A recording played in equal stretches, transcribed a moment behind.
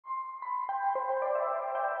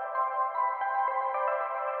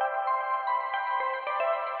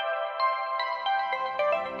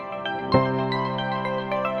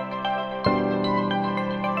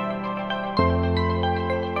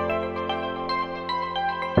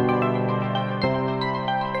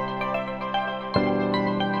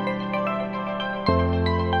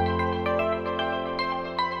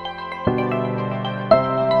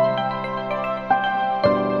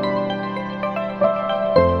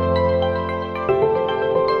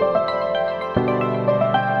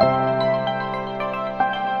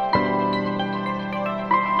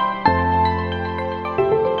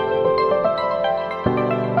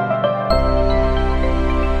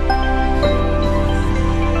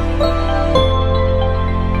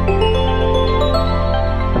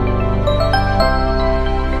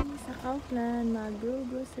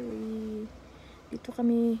Grocery. Dito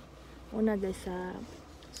kami una guys sa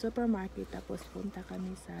supermarket, tapos punta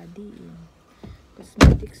kami sa DE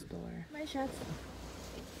cosmetic store. May shots.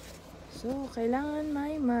 So, kailangan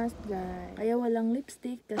may mask guys. Kaya walang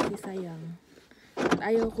lipstick kasi sayang. At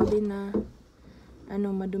ayaw ko din na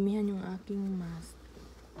madumihan yung aking mask.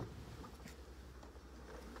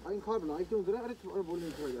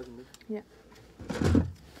 Yeah.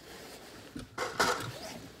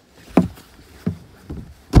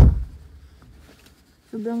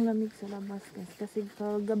 Sobrang lamig sa labas guys kasi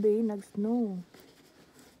kagabi nag-snow.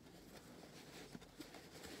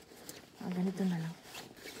 Ganito na lang.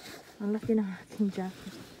 Ang laki ng aking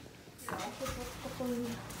jacket.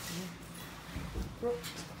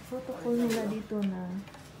 Protocol nila dito na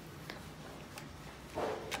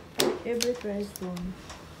every person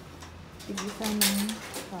tig-isa ng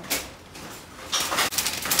cup.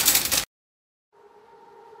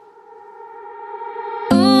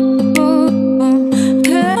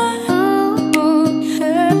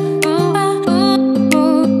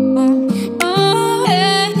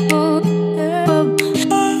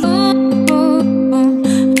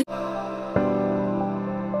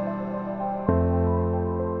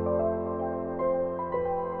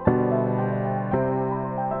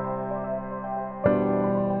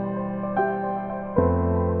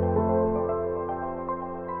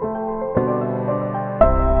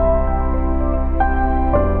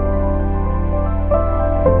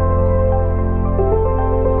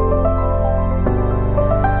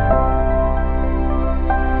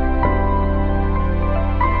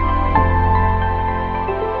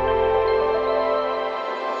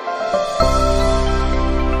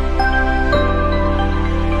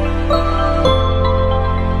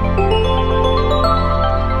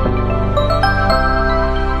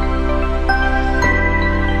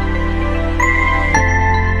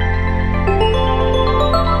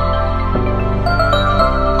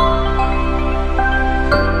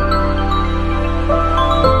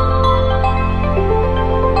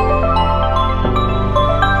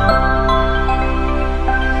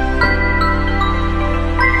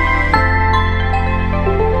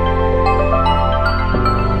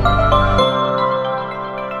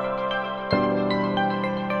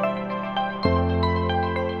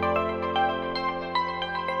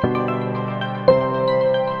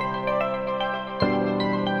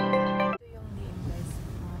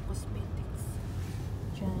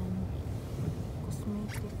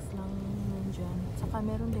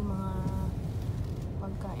 Meron din mga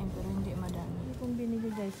pagkain pero hindi madami. Hindi kong binili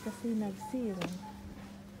guys kasi nag-zero.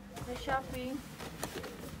 Sa shopping.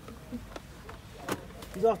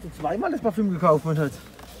 Wieso hast du zweimal das Parfüm gekauft, mein Schatz?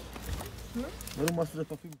 Warum hast du das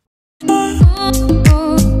Parfüm?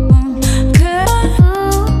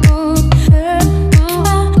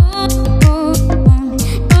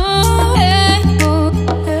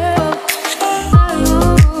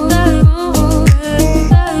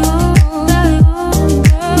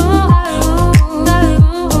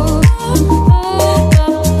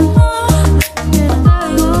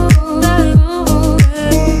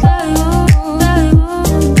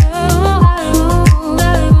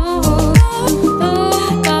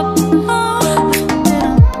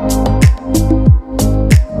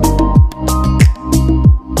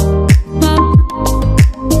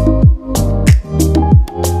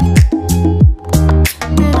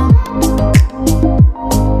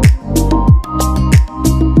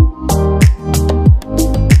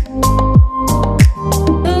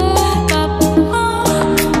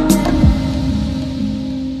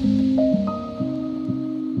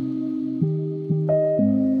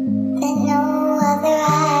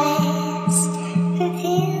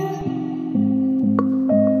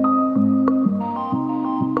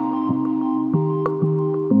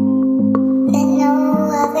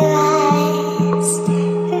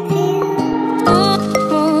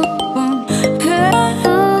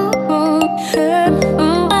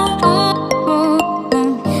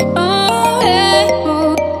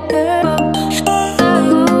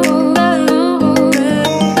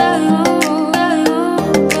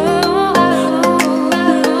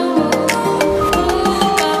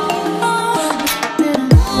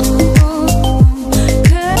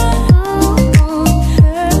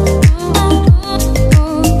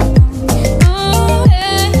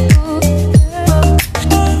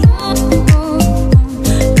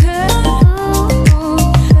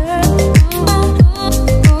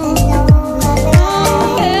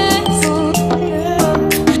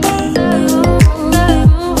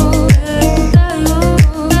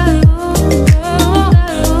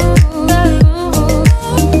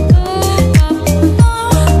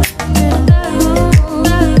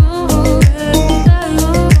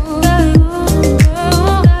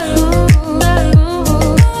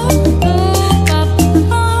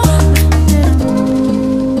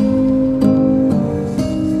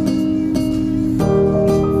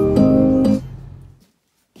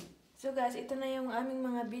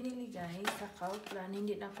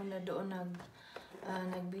 na doon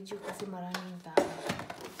nag-video kasi maraming tao.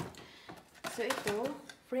 So ito,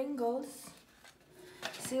 Pringles.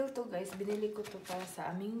 Seal to guys. Binili ko to para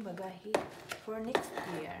sa aming bagahe for next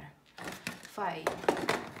year. 5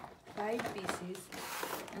 pieces.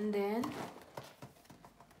 And then,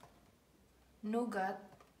 nougat.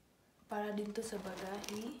 Para din to sa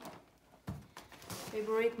bagahe.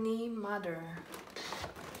 Favorite ni Mother.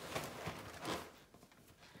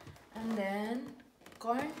 And then,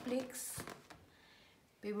 cornflakes.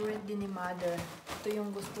 Favorite din ni Mother. Ito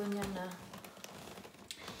yung gusto niya na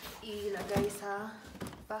ilagay sa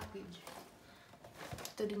package.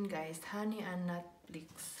 Ito din guys, honey and nut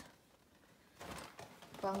flakes.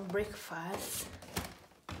 Pang breakfast.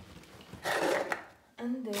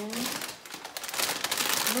 And then,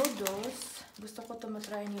 noodles. Gusto ko ito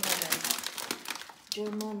matry nila guys.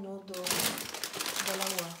 German noodles.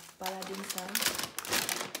 Dalawa. Para din sa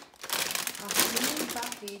new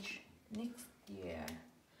package next year.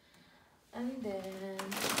 And then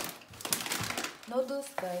noodles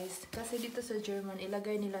guys, kasi dito sa German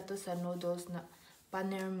ilagay nila to sa noodles na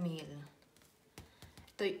paner meal.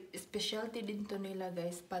 Ito specialty din to nila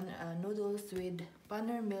guys, noodles with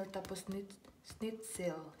paner meal tapos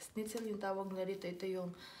schnitzel yung tawag nila dito. Ito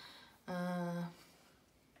yung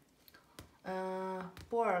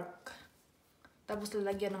pork tapos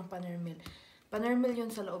lalagyan ng paner meal. Paner meal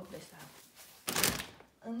yun sa loob guys.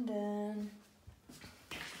 And then,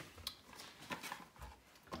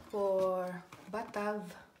 for batab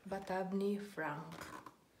ni Frank.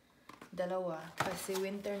 Dalawa. Kasi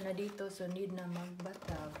winter na dito, so need na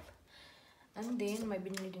magbatab. And then, may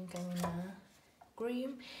binili din kami na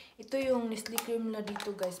cream. Ito yung Nestle cream na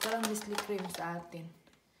dito guys. Parang Nestle cream sa atin.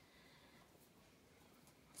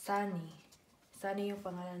 Sunny yung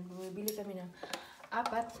pangalan. Bumibili kami ng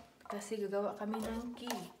 4 kasi gagawa kami ng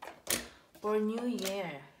cake for New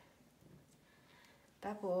Year.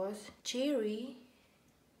 Tapos, cherry.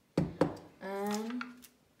 And,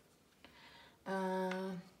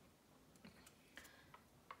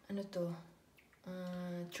 ano to?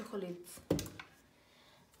 Chocolates.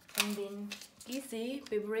 And then, easy.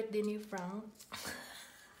 Favorite din ni Frank.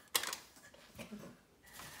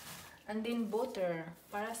 And then, butter.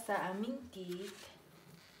 Para sa aming cake.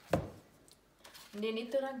 And then,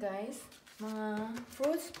 ito na guys. Mga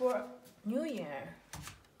fruits for New Year.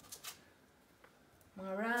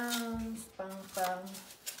 Mga rounds, pang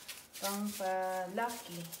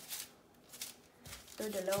lucky.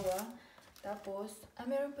 Ito, dalawa. Tapos,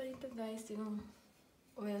 meron pa dito guys, yung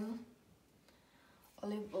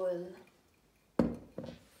olive oil.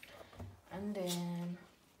 And then,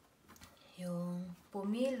 yung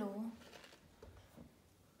pomelo,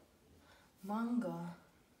 manga.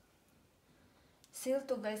 Seal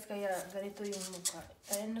to guys, kaya ganito yung mukha.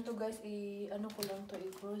 Ayan na to guys, ano ko lang to,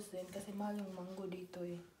 i-frozen kasi mahal yung mango dito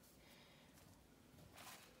eh.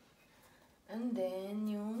 And then,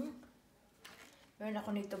 meron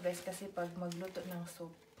ako nito guys kasi pag magluto ng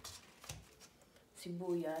soup,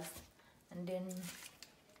 sibuyas. And then,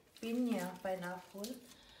 pineapple,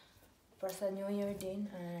 para sa New Year din,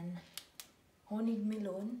 and honey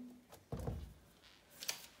melon.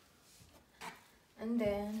 And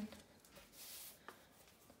then,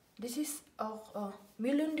 this is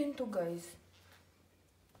melon din to guys.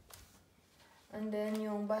 And then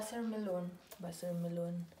yung butter melon.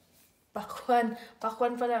 Pakwan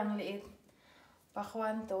pala ang liit.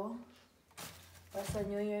 Pakwan to. Para sa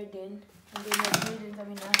New Year din. And then nag-meal din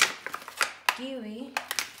kami na kiwi.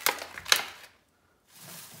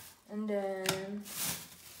 And then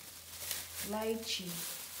lychee.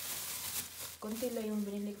 Konti lang yung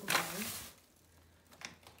binili ko guys.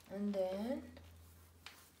 And then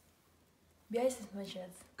wie heißt es,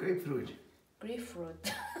 Maschatz? Grapefruit.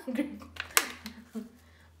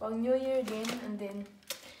 Pang New Year din. And then,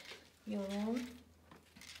 yung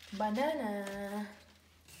banana.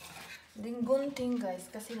 Then, gunting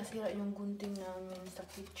guys. Kasi nasira yung gunting namin sa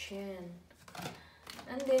kitchen.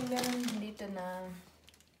 And then, meron dito na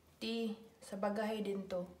tea. Sa bagahe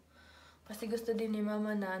din to. Kasi gusto din ni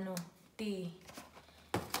mama na tea.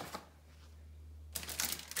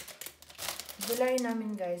 Gulay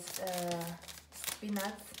namin guys,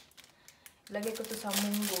 peanuts. Lagay ko to sa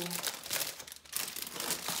munggo.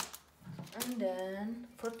 And then,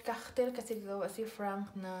 fruit cocktail kasi gawa si Frank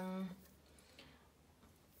ng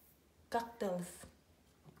cocktails.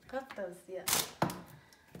 Yeah.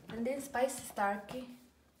 And then, spicy starkey.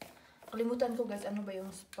 Kalimutan ko guys, ano ba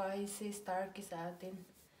yung spicy starkey sa atin.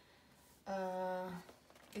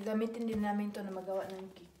 Gagamitin din namin to na magawa ng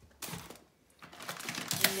cake.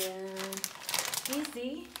 And then,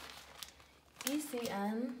 easy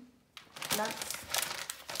and flax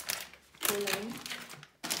kulay.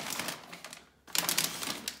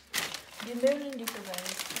 Yung meron dito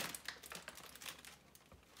guys.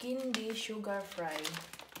 Candy Sugar Fry.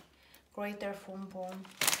 Crater Foam Foam.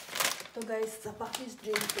 Ito guys, sa package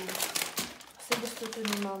din ito. Kasi gusto ito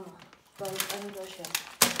ni mama. Pag ano daw siya.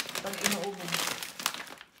 Pag inuubog.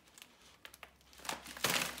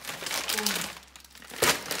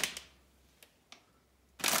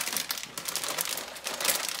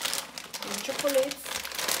 Yung chocolates.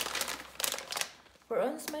 For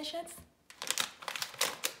ons, my shots.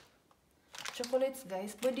 Chocolates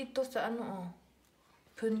guys. Pwede ito sa ano oh.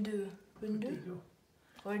 Pundu. Pundu?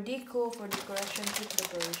 For deco, for decoration, keep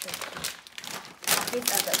decoration. Bakit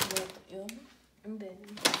agad yun? And then,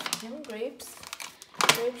 yung grapes.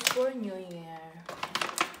 Grapes for New Year.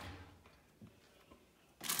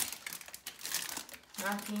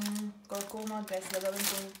 Aking kurkuma guys, gagawin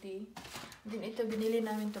kong tea. Then ito, binili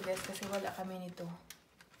namin to guys kasi wala kami nito.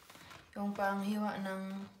 Yung panghiwa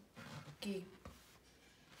ng cake.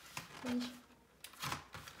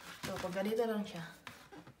 So, pag ganito lang siya.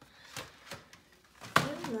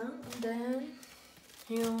 Yan lang. And then,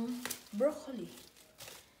 yung broccoli.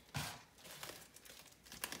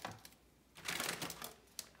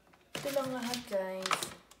 Ito lang lahat guys.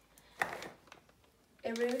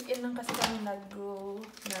 Every weekend lang kasi kami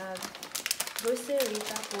nag-grocery.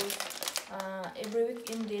 Tapos, every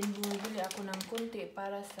weekend din bumibili ako ng konti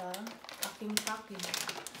para sa aking packing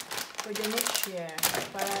for the next year.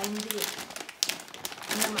 Para hindi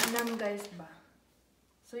anam guys ba.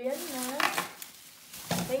 So, yan na.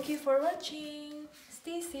 Thank you for watching.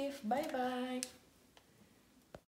 Stay safe. Bye-bye.